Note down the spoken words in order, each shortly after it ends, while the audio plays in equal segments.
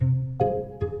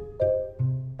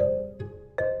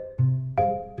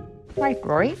right,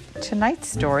 Rory. Tonight's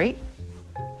story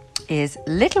is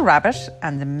Little Rabbit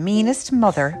and the Meanest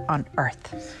Mother on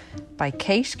Earth by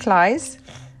Kate Klise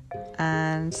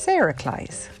and Sarah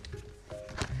Klise.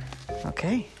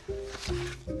 Okay.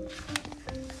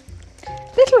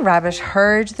 Little Rabbit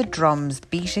heard the drums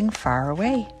beating far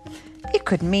away. It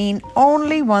could mean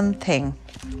only one thing.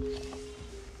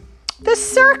 The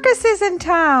circus is in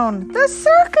town! The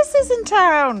circus is in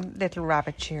town! Little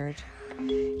Rabbit cheered.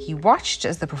 He watched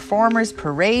as the performers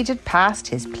paraded past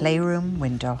his playroom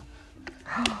window.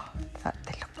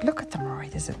 Look at them, Rory.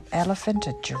 There's an elephant,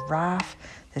 a giraffe,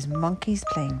 there's monkeys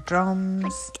playing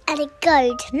drums. And a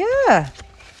goat. Yeah.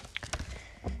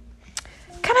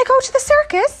 Can I go to the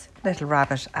circus? Little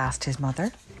Rabbit asked his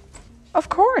mother. Of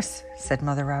course, said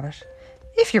Mother Rabbit,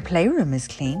 if your playroom is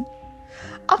clean.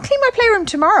 I'll clean my playroom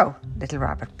tomorrow, Little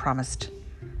Rabbit promised.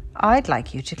 I'd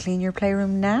like you to clean your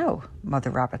playroom now, Mother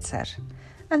Rabbit said,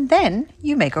 and then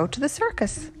you may go to the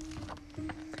circus.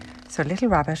 So Little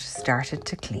Rabbit started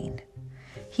to clean.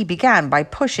 He began by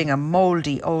pushing a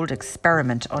mouldy old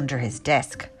experiment under his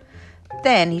desk.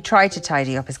 Then he tried to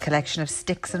tidy up his collection of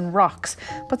sticks and rocks,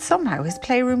 but somehow his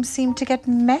playroom seemed to get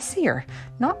messier,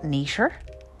 not neater.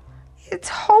 It's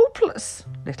hopeless,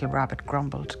 Little Rabbit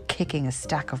grumbled, kicking a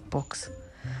stack of books.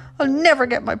 I'll never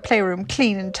get my playroom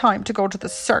clean in time to go to the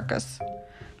circus.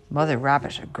 Mother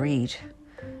Rabbit agreed.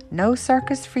 No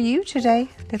circus for you today,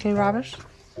 Little Rabbit.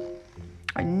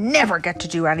 I never get to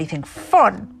do anything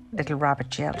fun, Little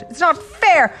Rabbit yelled. It's not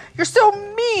fair. You're so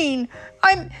mean.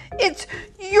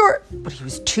 But he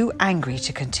was too angry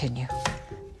to continue.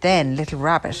 Then Little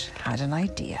Rabbit had an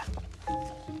idea.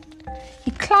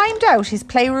 He climbed out his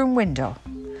playroom window.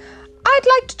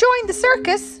 I'd like to join the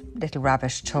circus, Little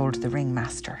Rabbit told the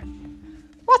ringmaster.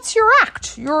 What's your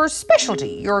act, your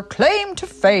specialty, your claim to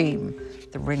fame?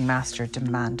 The ringmaster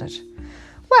demanded.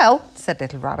 Well, said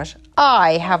Little Rabbit,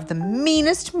 I have the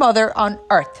meanest mother on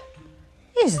earth.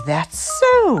 Is that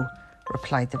so?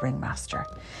 Replied the ringmaster.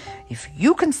 If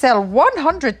you can sell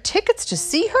 100 tickets to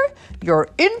see her, you're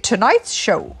in tonight's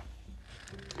show.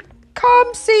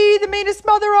 Come see the meanest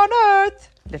mother on earth,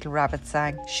 Little Rabbit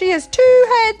sang. She has 2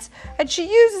 heads, and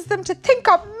she uses them to think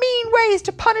up mean ways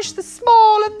to punish the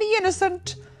small and the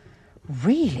innocent.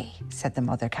 Really, said the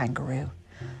mother kangaroo.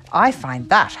 I find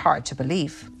that hard to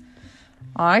believe.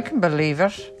 I can believe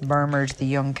it, murmured the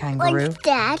young kangaroo. What's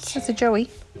that? That's a Joey.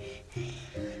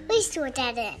 We saw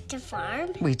that at the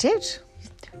farm. We did.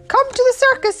 Come to the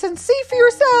circus and see for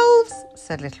yourselves,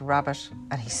 said Little Rabbit,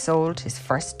 and he sold his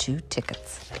first 2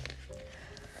 tickets.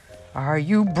 Are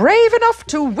you brave enough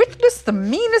to witness the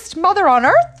meanest mother on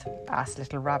earth? Asked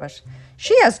Little Rabbit.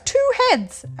 She has 2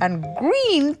 heads and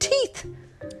green teeth.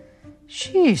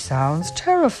 She sounds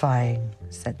terrifying,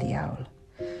 said the owl.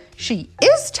 She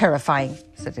is terrifying,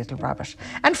 said Little Rabbit,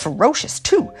 and ferocious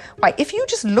too. Why, if you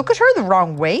just look at her the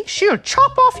wrong way, she'll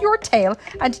chop off your tail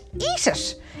and eat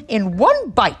it in one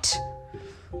bite.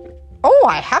 Oh,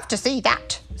 I have to see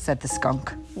that, said the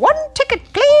skunk. 1 ticket,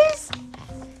 please.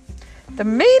 The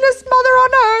meanest mother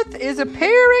on earth is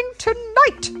appearing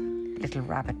tonight, Little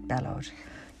Rabbit bellowed.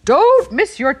 Don't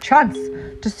miss your chance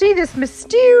to see this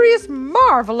mysterious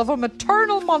marvel of a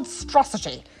maternal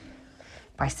monstrosity.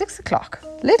 By 6 o'clock,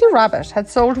 Little Rabbit had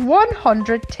sold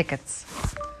 100 tickets.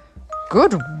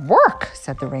 Good work,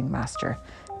 said the ringmaster.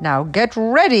 Now get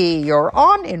ready, you're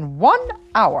on in 1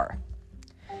 hour.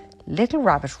 Little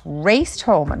Rabbit raced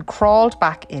home and crawled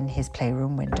back in his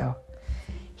playroom window.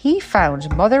 He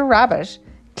found Mother Rabbit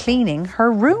cleaning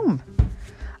her room.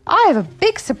 I have a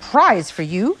big surprise for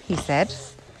you, he said.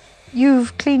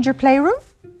 You've cleaned your playroom?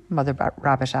 Mother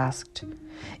Rabbit asked.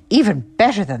 Even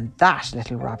better than that,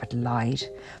 Little Rabbit lied.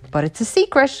 But it's a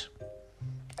secret.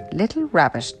 Little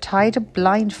Rabbit tied a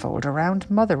blindfold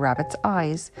around Mother Rabbit's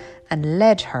eyes and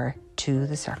led her to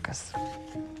the circus.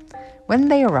 When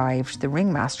they arrived, the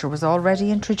ringmaster was already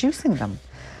introducing them.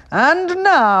 And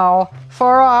now,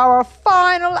 for our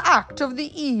final act of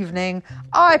the evening,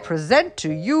 I present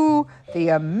to you the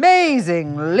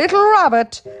amazing Little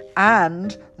Rabbit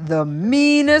and the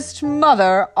meanest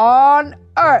mother on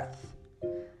earth.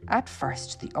 At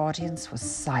first, the audience was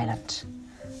silent,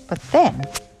 but then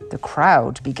the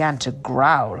crowd began to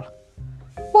growl.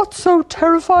 What's so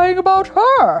terrifying about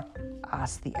her?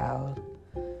 Asked the owl.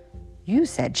 You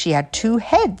said she had 2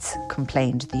 heads,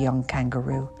 complained the young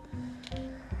kangaroo.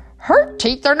 Her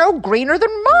teeth are no greener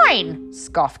than mine,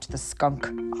 scoffed the skunk.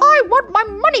 I want my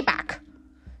money back.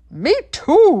 Me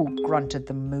too, grunted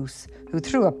the moose, who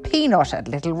threw a peanut at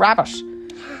Little Rabbit.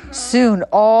 Soon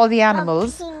all the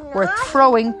animals were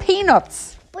throwing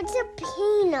peanuts. What's a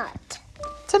peanut?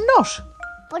 It's a nut.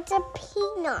 What's a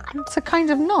peanut? It's a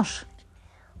kind of nut.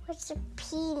 What's a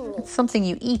peanut? It's something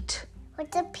you eat.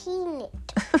 What's a peanut?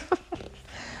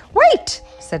 Wait,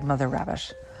 said Mother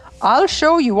Rabbit. I'll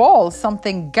show you all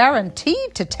something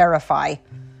guaranteed to terrify.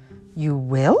 You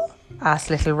will? Asked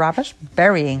Little Rabbit,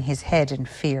 burying his head in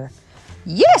fear.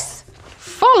 Yes,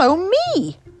 follow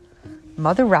me.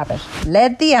 Mother Rabbit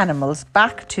led the animals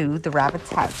back to the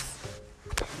rabbit's house.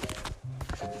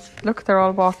 Look, they're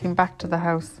all walking back to the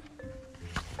house.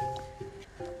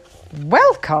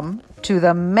 Welcome to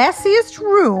the messiest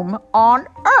room on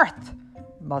earth,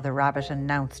 Mother Rabbit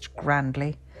announced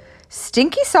grandly.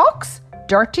 Stinky socks,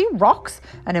 dirty rocks,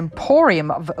 an emporium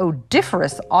of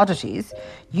odoriferous oddities.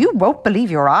 You won't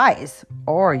believe your eyes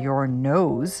or your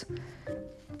nose.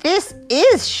 This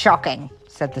is shocking,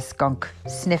 said the skunk,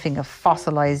 sniffing a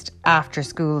fossilized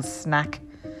after-school snack.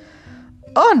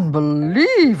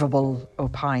 Unbelievable,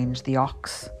 opined the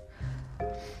ox.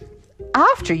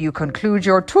 After you conclude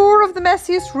your tour of the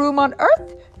messiest room on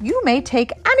earth, you may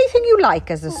take anything you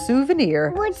like as a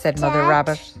souvenir, said Mother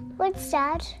Rabbit. What's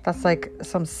that? That's like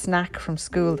some snack from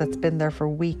school that's been there for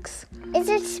weeks. Is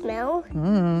it smell?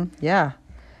 Yeah.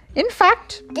 In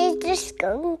fact... Did the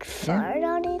skunk fart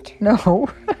on it? No.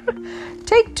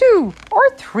 Take 2 or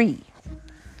 3.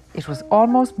 It was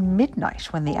almost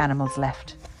midnight when the animals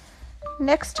left.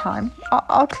 Next time,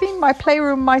 I'll clean my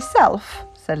playroom myself,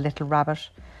 said Little Rabbit.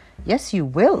 Yes, you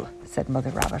will, said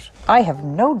Mother Rabbit. I have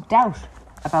no doubt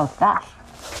about that.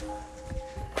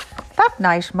 That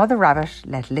night, Mother Rabbit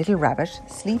let Little Rabbit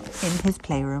sleep in his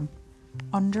playroom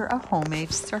under a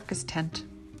homemade circus tent.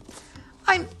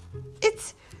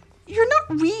 You're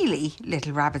not really,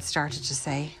 Little Rabbit started to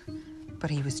say, but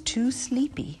he was too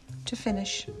sleepy to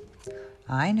finish.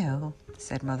 I know,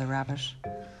 said Mother Rabbit.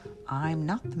 I'm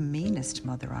not the meanest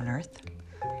mother on earth.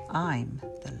 I'm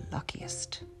the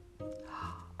luckiest.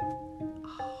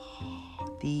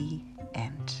 The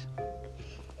end.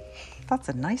 That's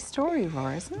a nice story,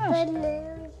 Laura, isn't it? But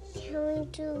now, can we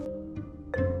do...